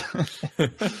about it."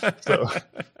 So,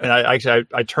 and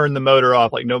I turned the motor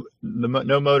off. Like no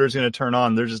motor's going to turn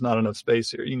on. There's just not enough space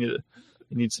here. You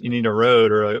need a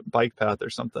road or a bike path or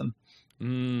something.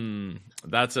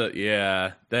 That's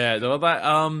that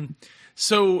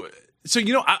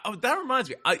reminds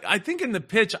me. I think in the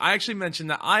pitch I actually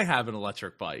mentioned that I have an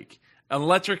electric bike. An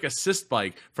electric assist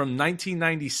bike from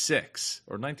 1996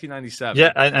 or 1997.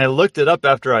 Yeah, and I looked it up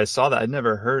after I saw that. I'd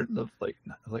never heard of like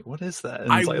what is that?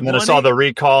 And then I saw the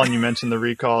recall, and you mentioned the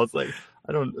recall. It's like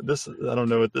I don't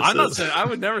know what this is. Not saying I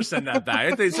would never send that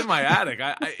back. It's in my attic.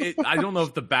 I don't know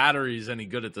if the battery is any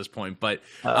good at this point, but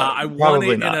I won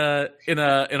it in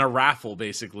a raffle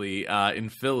basically in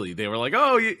Philly. They were like,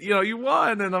 "Oh, you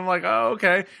won," and I'm like, "Oh,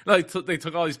 okay." They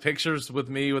took all these pictures with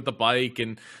me with the bike,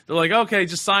 and they're like, "Okay,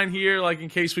 just sign here, like in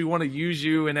case we want to use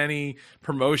you in any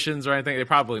promotions or anything." They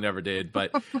probably never did,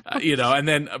 but and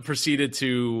then proceeded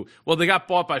to they got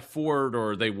bought by Ford,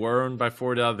 or they were owned by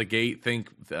Ford out of the gate.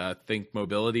 Think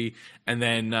Mobility, and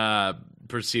then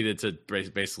proceeded to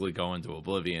basically go into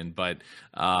oblivion. But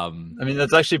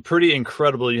that's actually pretty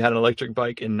incredible. You had an electric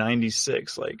bike in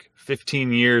 96, like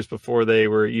 15 years before they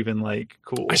were even like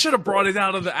cool. I should have brought it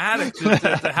out of the attic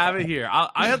to have it here.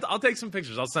 I'll take some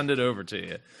pictures. I'll send it over to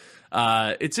you.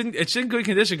 It's in good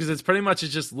condition, because it's pretty much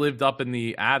just lived up in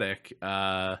the attic.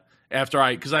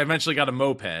 Because I eventually got a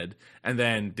moped and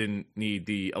then didn't need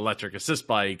the electric assist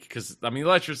bike, because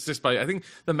electric assist bike, I think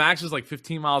the max was like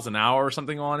 15 miles an hour or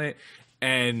something on it,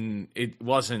 and it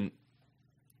wasn't.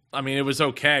 It was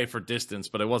okay for distance,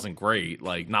 but it wasn't great,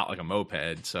 like not like a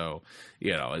moped. So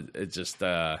it just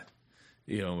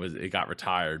it got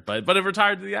retired, but it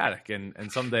retired to the attic,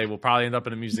 and someday we'll probably end up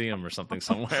in a museum or something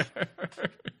somewhere.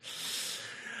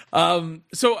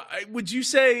 So would you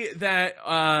say that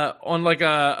on like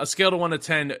a scale to 1 to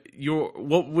 10,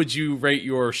 what would you rate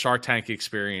your Shark Tank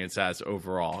experience as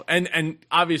overall? And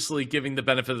obviously giving the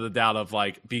benefit of the doubt of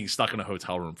like being stuck in a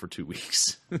hotel room for 2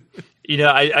 weeks.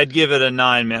 I'd give it a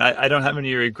 9, man. I don't have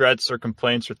any regrets or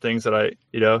complaints or things that I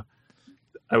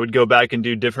would go back and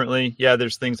do differently. Yeah,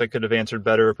 there's things I could have answered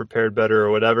better or prepared better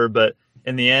or whatever, but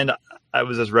in the end, I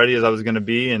was as ready as I was going to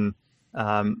be, and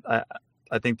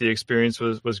I think the experience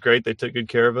was great. They took good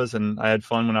care of us, and I had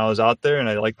fun when I was out there, and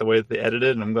I liked the way that they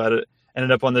edited, and I'm glad it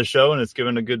ended up on this show, and it's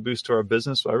given a good boost to our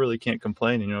business. So I really can't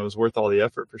complain. It was worth all the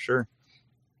effort for sure.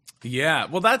 Yeah,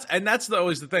 well, that's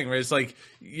always the thing, right? It's like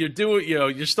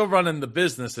you're still running the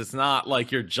business. It's not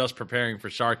like you're just preparing for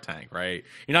Shark Tank, right?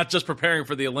 You're not just preparing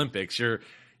for the Olympics. You're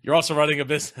also running a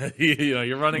business.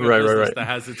 You're running a business that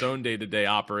has its own day-to-day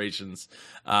operations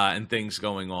and things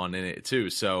going on in it too.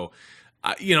 So.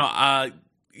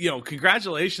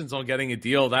 Congratulations on getting a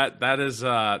deal. That is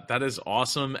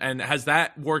awesome. And has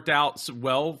that worked out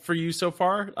well for you so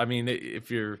far?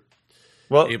 If you're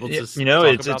able to,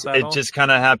 it just kind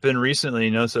of happened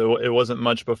recently, so it wasn't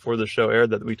much before the show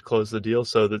aired that we closed the deal.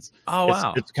 So it's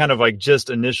kind of like just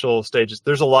initial stages.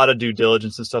 There's a lot of due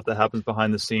diligence and stuff that happens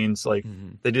behind the scenes. Like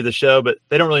they do the show, but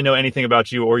they don't really know anything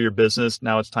about you or your business.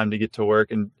 Now it's time to get to work,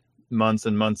 and months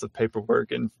of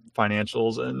paperwork and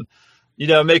financials and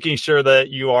making sure that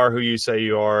you are who you say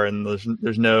you are, and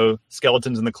there's no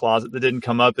skeletons in the closet that didn't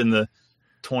come up in the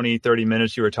 20, 30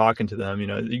 minutes you were talking to them.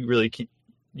 You really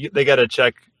they got to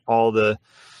check all the,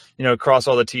 cross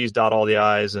all the T's, dot all the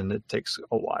I's, and it takes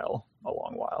a long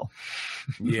while.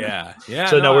 Yeah.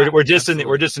 So no, we're just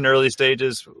in early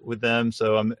stages with them.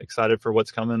 So I'm excited for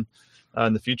what's coming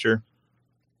in the future.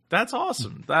 That's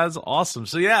awesome. That's awesome.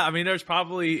 So yeah, I mean, there's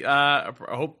probably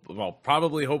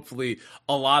hopefully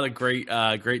a lot of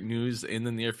great news in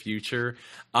the near future.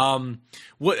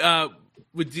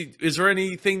 Is there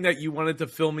anything that you wanted to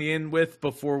fill me in with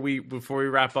before we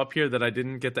wrap up here that I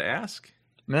didn't get to ask?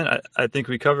 Man, I think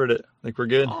we covered it. I think we're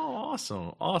good. Oh,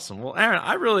 awesome. Well, Aaron,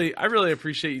 I really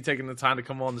appreciate you taking the time to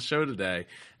come on the show today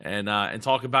and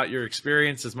talk about your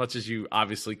experience as much as you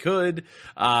obviously could,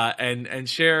 and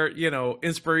share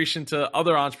inspiration to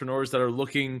other entrepreneurs that are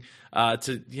looking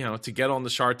to get on the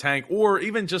Shark Tank, or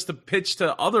even just to pitch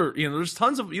to other. There's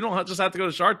tons of, you don't just have to go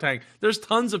to Shark Tank. There's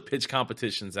tons of pitch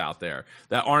competitions out there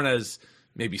that aren't as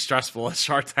maybe stressful as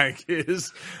Shark Tank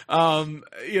is,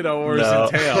 or is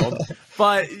entailed.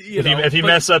 But if you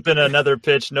mess up in another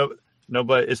pitch,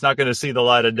 nobody, it's not going to see the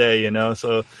light of day.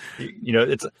 So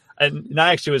it's, and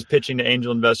I actually was pitching to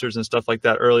angel investors and stuff like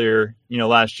that earlier,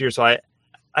 last year. So I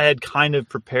had kind of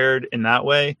prepared in that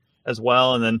way as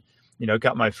well, and then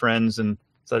got my friends and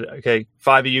said, okay,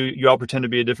 5 of you all pretend to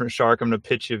be a different shark. I'm going to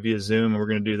pitch you via Zoom, and we're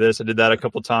going to do this. I did that a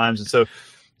couple times, and so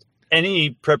any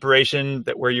preparation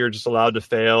where you're just allowed to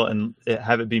fail and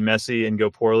have it be messy and go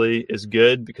poorly is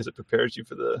good, because it prepares you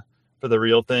for the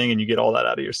real thing, and you get all that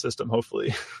out of your system.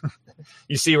 Hopefully,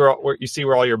 you see where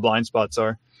all your blind spots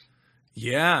are.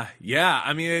 Yeah.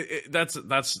 I mean, that's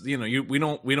we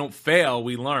don't fail,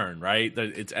 we learn, right?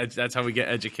 That's how we get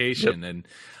education.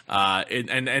 Yep.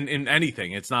 And in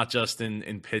anything, it's not just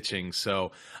in pitching.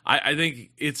 So I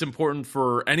think it's important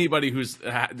for anybody who's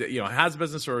has a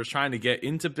business or is trying to get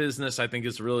into business. I think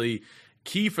it's really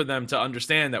key for them to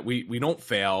understand that we don't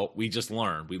fail, we just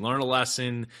learn. We learn a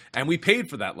lesson, and we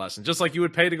paid for that lesson, just like you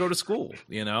would pay to go to school.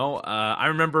 I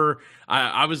remember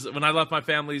I was, when I left my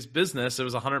family's business, it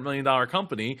was $100 million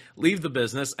company, leave the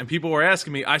business, and people were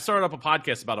asking me, I started up a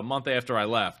podcast about a month after I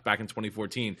left back in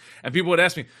 2014, and people would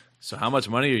ask me, so how much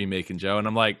money are you making, Joe? And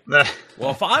I'm like,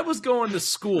 well, if I was going to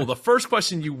school, the first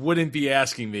question you wouldn't be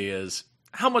asking me is,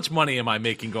 how much money am I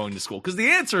making going to school? Because the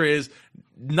answer is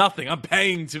nothing. I'm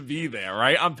paying to be there,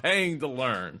 right? I'm paying to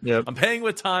learn. Yep. I'm paying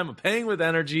with time. I'm paying with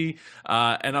energy,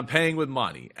 and I'm paying with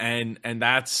money. And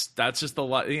that's just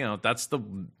that's the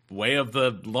way of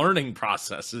the learning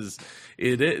process.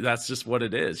 That's just what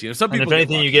it is. Some people. And if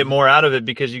anything, you get more out of it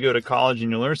because you go to college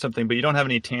and you learn something, but you don't have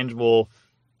any tangible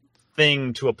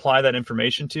thing to apply that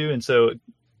information to, and so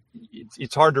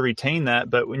it's hard to retain that.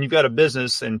 But when you've got a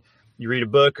business and you read a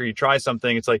book or you try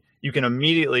something, it's like you can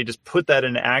immediately just put that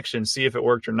into action, see if it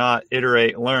worked or not,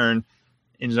 iterate, learn.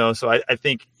 So I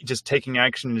think just taking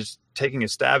action, just taking a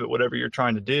stab at whatever you're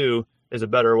trying to do is a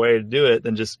better way to do it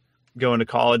than just going to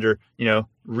college or,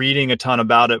 reading a ton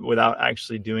about it without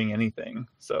actually doing anything.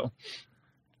 So.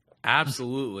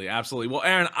 Absolutely. Well,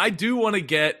 Aaron, I do want to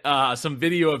get some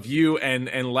video of you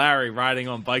and Larry riding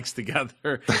on bikes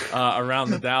together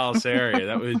around the Dallas area.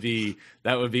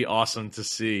 That would be awesome to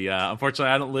see.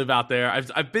 Unfortunately, I don't live out there.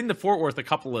 I've been to Fort Worth a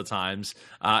couple of times.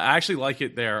 I actually like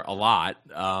it there a lot.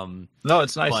 No,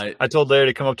 it's nice. But I told Larry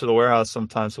to come up to the warehouse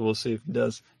sometime, so we'll see if he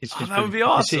does. That would be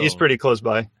awesome. He's pretty close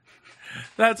by.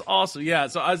 That's awesome. Yeah.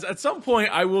 So at some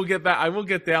point I will get back. I will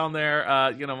get down there,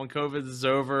 when COVID is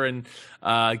over, and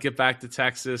get back to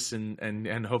Texas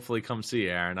and hopefully come see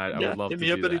Aaron. I would love to do that.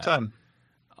 Hit me up anytime.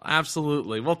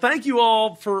 Absolutely. Well, thank you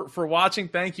all for watching.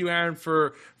 Thank you, Aaron,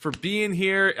 for being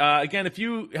here. Again, if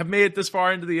you have made it this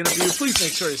far into the interview, please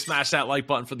make sure to smash that like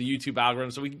button for the YouTube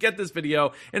algorithm so we can get this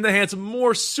video in the hands of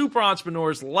more super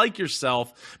entrepreneurs like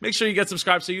yourself. Make sure you get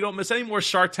subscribed so you don't miss any more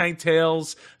Shark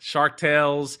Tales,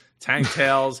 Tank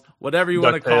Tales, whatever you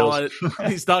want to call it.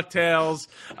 These DuckTales.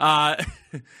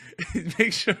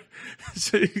 Make sure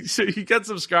so you get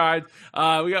subscribed.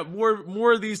 We got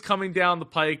more of these coming down the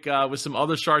pike with some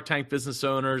other Shark Tank business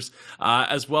owners,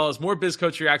 as well as more Biz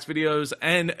Coach Reacts videos.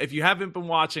 And if you haven't been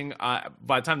watching,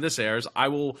 by the time this airs, I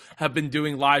will have been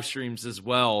doing live streams as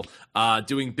well,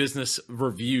 doing business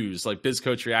reviews, like Biz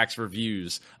Coach Reacts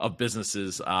reviews of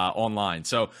businesses online.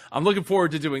 So I'm looking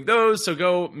forward to doing those. So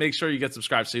go make sure you get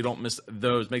subscribed so you don't miss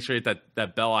those. Make sure you hit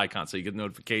that bell icon so you get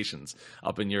notifications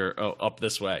up in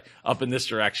this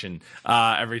direction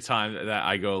every time that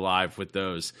I go live with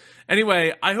those.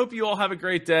 Anyway, I hope you all have a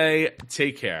great day.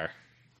 Take care.